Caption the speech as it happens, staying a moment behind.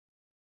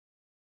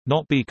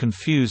Not be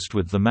confused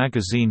with the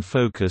magazine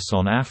Focus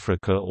on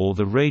Africa or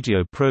the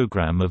radio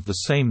program of the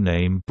same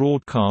name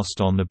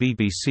broadcast on the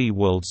BBC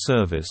World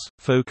Service.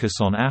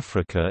 Focus on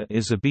Africa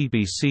is a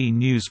BBC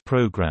news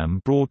program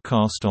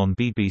broadcast on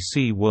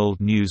BBC World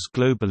News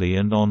globally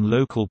and on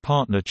local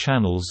partner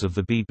channels of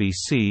the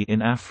BBC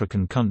in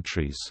African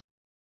countries.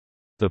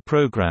 The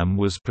program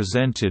was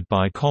presented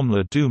by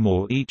Komla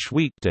Dumor each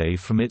weekday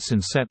from its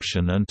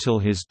inception until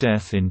his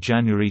death in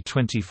January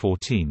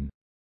 2014.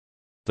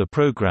 The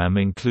program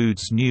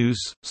includes news,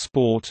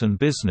 sport and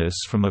business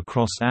from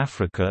across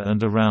Africa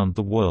and around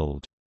the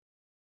world.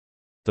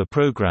 The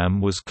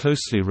program was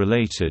closely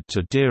related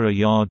to Dira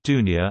ya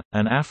Dunia,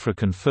 an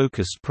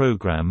African-focused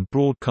program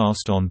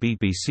broadcast on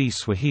BBC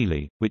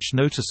Swahili, which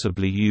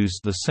noticeably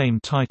used the same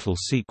title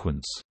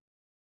sequence.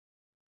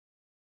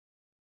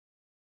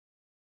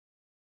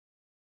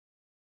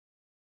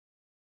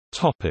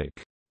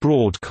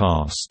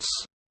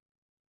 Broadcasts.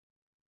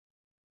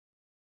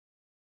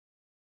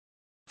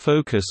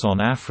 Focus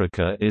on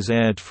Africa is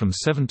aired from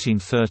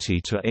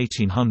 1730 to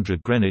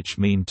 1800 Greenwich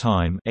Mean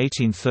Time,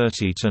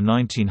 1830 to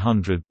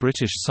 1900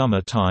 British Summer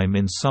Time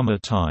in summer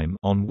time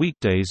on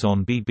weekdays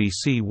on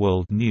BBC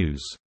World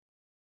News.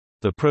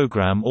 The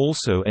programme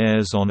also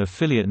airs on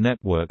affiliate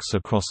networks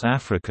across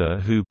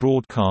Africa who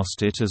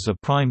broadcast it as a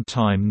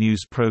prime-time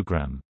news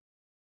programme.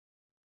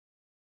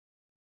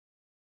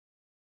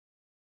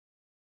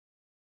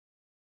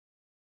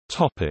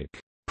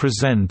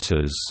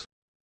 Presenters.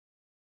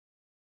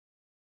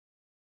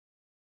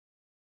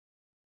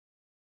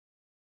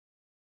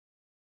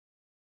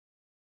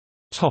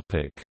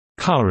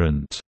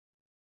 Current.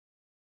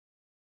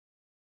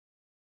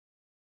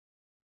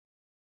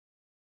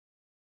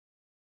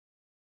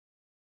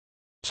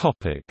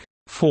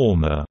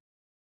 Former.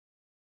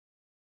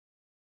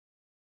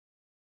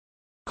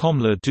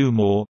 Komla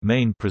Dumor,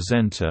 main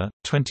presenter,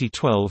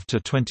 2012 to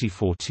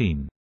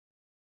 2014.